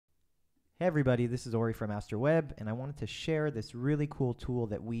Hey everybody, this is Ori from AstroWeb, and I wanted to share this really cool tool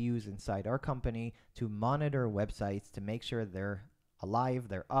that we use inside our company to monitor websites to make sure they're alive,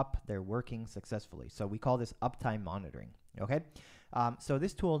 they're up, they're working successfully. So we call this uptime monitoring, okay? So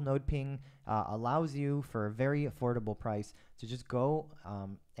this tool, NodePing, allows you for a very affordable price to just go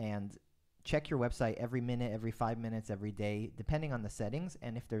and check your website every minute, every 5 minutes, every day, depending on the settings.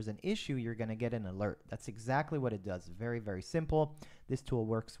 And if there's an issue, you're going to get an alert. That's exactly what it does. Very, very simple. This tool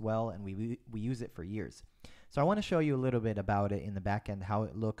works well, and we use it for years. So I want to show you a little bit about it in the back end, how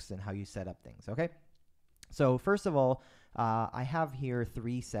it looks and how you set up things, okay? So first of all, I have here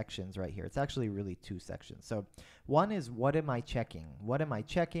 3 sections right here. It's actually really 2 sections. So one is, what am I checking? What am I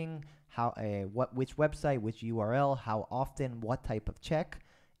checking? How, which website, which URL, how often, what type of check?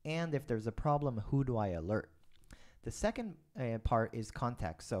 And if there's a problem, who do I alert? The second part is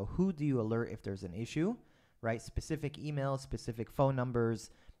context. So who do you alert if there's an issue, right? Specific emails, specific phone numbers.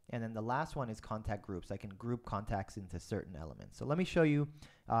 And then the last one is contact groups. I can group contacts into certain elements. So let me show you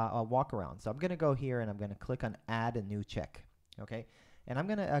a walk around. So I'm going to go here and I'm going to click on add a new check. Okay. And I'm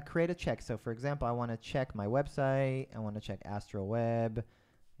going to create a check. So for example, I want to check my website. I want to check AstroWeb.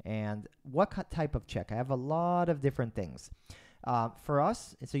 And what type of check? I have a lot of different things. For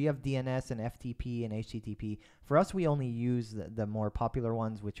us, so you have DNS and FTP and HTTP. For us, we only use the more popular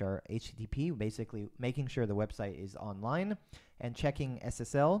ones, which are HTTP, basically making sure the website is online, and checking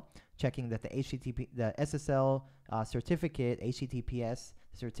SSL, checking that the SSL certificate, HTTPS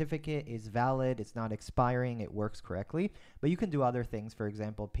certificate is valid, it's not expiring, it works correctly. But you can do other things, for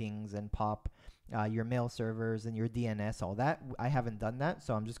example, pings and POP, your mail servers and your DNS, all that. I haven't done that,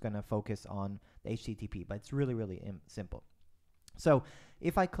 so I'm just going to focus on the HTTP, but it's really, really simple. So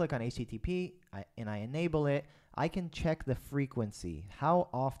if I click on HTTP and I enable it, I can check the frequency. How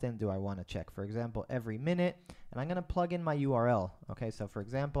often do I want to check? For example, every minute, and I'm going to plug in my URL. Okay, so for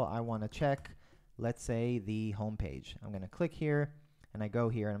example, I want to check, let's say, the home page. I'm going to click here, and I go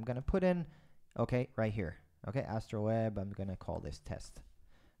here, and I'm going to put in, okay, right here. Okay, AstroWeb, I'm going to call this test.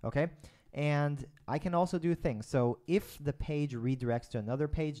 Okay, and I can also do things. So if the page redirects to another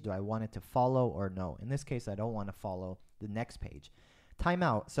page, do I want it to follow or no? In this case, I don't want to follow the next page.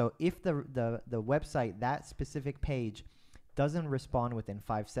 Timeout. So if the website, that specific page, doesn't respond within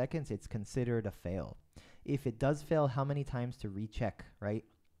 5 seconds, it's considered a fail. If it does fail, how many times to recheck, right?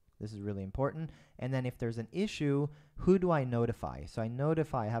 This is really important. And then if there's an issue, who do I notify? So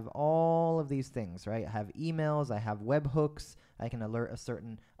I have all of these things, right? I have emails, I have webhooks, I can alert a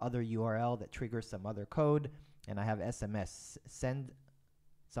certain other URL that triggers some other code, and I have SMS, send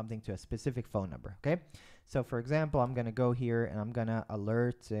something to a specific phone number, okay? So for example, I'm going to go here and I'm going to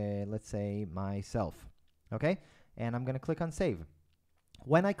alert, let's say, myself, okay? And I'm going to click on save.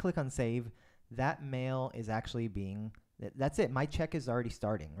 When I click on save, that mail is actually being, that's it. My check is already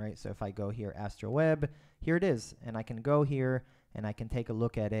starting, right? So if I go here, AstroWeb, here it is. And I can go here and I can take a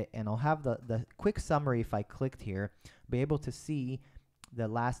look at it. And I'll have the quick summary if I clicked here, be able to see the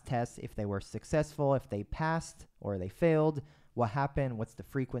last tests, if they were successful, if they passed or they failed, what happened, what's the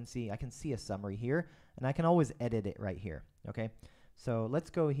frequency. I can see a summary here, and I can always edit it right here, okay? So let's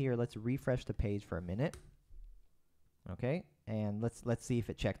go here. Let's refresh the page for a minute, okay? And let's see if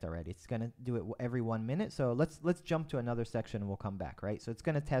it checked already. It's going to do it every 1 minute. So let's jump to another section and we'll come back, right? So it's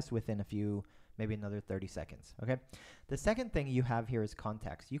going to test within a few, maybe another 30 seconds, okay? The second thing you have here is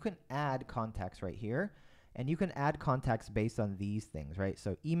contacts. You can add contacts right here, and you can add contacts based on these things, right?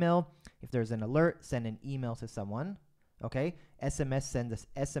 So email, if there's an alert, send an email to someone. Okay, SMS, send this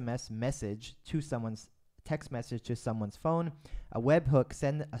SMS message to someone's text message to someone's phone. A webhook,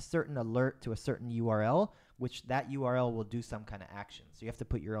 send a certain alert to a certain URL, which that URL will do some kind of action. So you have to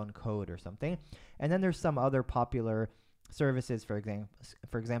put your own code or something. And then there's some other popular services, for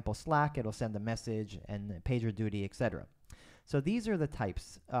example, Slack, it'll send a message, and PagerDuty, etc. So these are the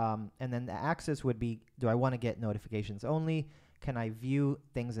types. And then the access would be, do I want to get notifications only? Can I view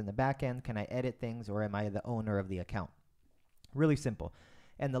things in the back end? Can I edit things, or am I the owner of the account? Really simple.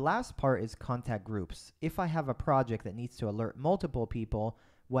 And the last part is contact groups. If I have a project that needs to alert multiple people,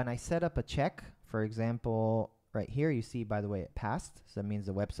 when I set up a check, for example, right here, you see, by the way, it passed. So that means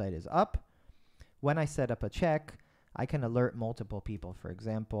the website is up. When I set up a check, I can alert multiple people. For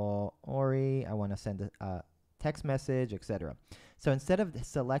example, Ori, I want to send a text message, etc. So instead of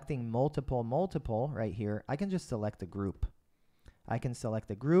selecting multiple right here, I can just select a group. I can select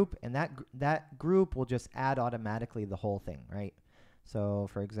a group, and that group will just add automatically the whole thing, right? So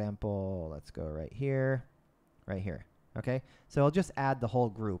for example, let's go right here, okay? So I'll just add the whole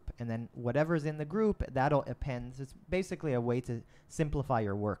group, and then whatever's in the group, that'll append. It's basically a way to simplify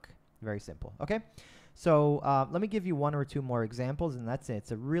your work. Very simple, okay? So let me give you one or two more examples, and that's it.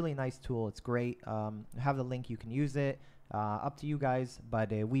 It's a really nice tool. It's great. I have the link. You can use it. Up to you guys,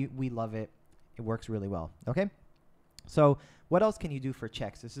 but we love it. It works really well. Okay. So what else can you do for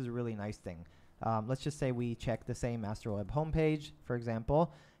checks? This is a really nice thing. Let's just say we check the same MasterWeb homepage, for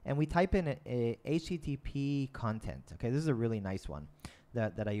example, and we type in a HTTP content. Okay, this is a really nice one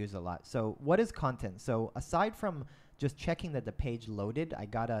that I use a lot. So what is content? So aside from just checking that the page loaded, I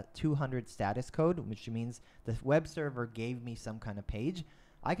got a 200 status code, which means the web server gave me some kind of page.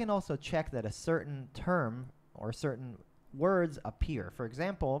 I can also check that a certain term or certain words appear. For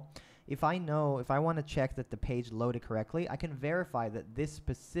example, if I want to check that the page loaded correctly, I can verify that this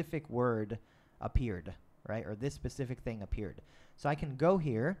specific word appeared, right? Or this specific thing appeared. So I can go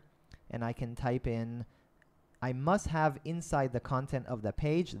here and I can type in, I must have inside the content of the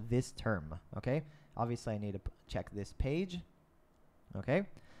page this term, okay? Obviously I need to check this page, okay?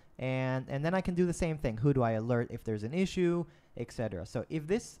 And then I can do the same thing. Who do I alert if there's an issue, etc. So if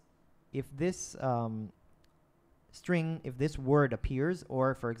this string, if this word appears,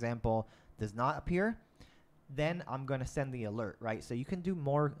 or for example does not appear, then I'm going to send the alert, right? So you can do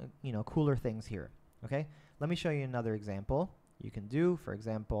more cooler things here. Okay, let me show you another example. You can do, for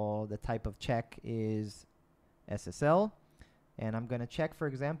example, the type of check is SSL, and I'm going to check, for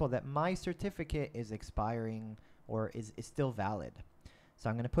example, that my certificate is expiring or is still valid. So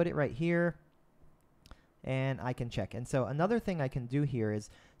I'm going to put it right here, and I can check. And so another thing I can do here is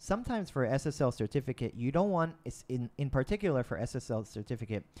sometimes for SSL certificate, you don't want, in particular for SSL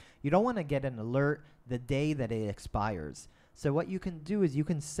certificate, you don't want to get an alert the day that it expires. So what you can do is you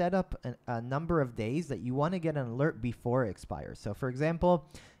can set up a number of days that you want to get an alert before it expires. So for example,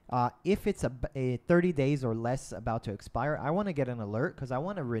 if it's a 30 days or less about to expire, I want to get an alert because I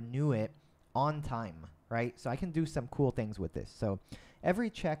want to renew it on time, right? So I can do some cool things with this. So every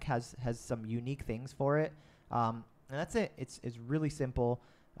check has some unique things for it. And that's it. It's really simple.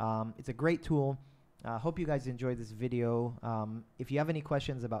 It's a great tool. Hope you guys enjoyed this video. If you have any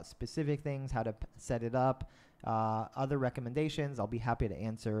questions about specific things, how to set it up, other recommendations, I'll be happy to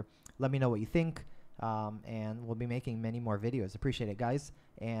answer. Let me know what you think. And we'll be making many more videos. Appreciate it, guys.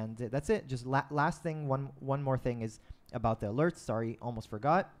 And that's it. Just last thing, one more thing is about the alerts. Sorry, almost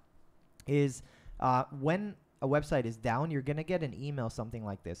forgot. Is when a website is down, you're going to get an email something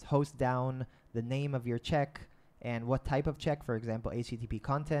like this. Host down, the name of your check, and what type of check, for example, HTTP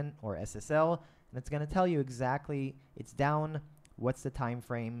content or SSL. And it's going to tell you exactly it's down, what's the time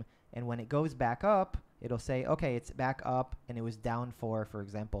frame, and when it goes back up, it'll say, okay, it's back up, and it was down for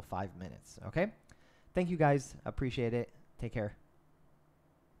example, 5 minutes. Okay? Thank you, guys. Appreciate it. Take care.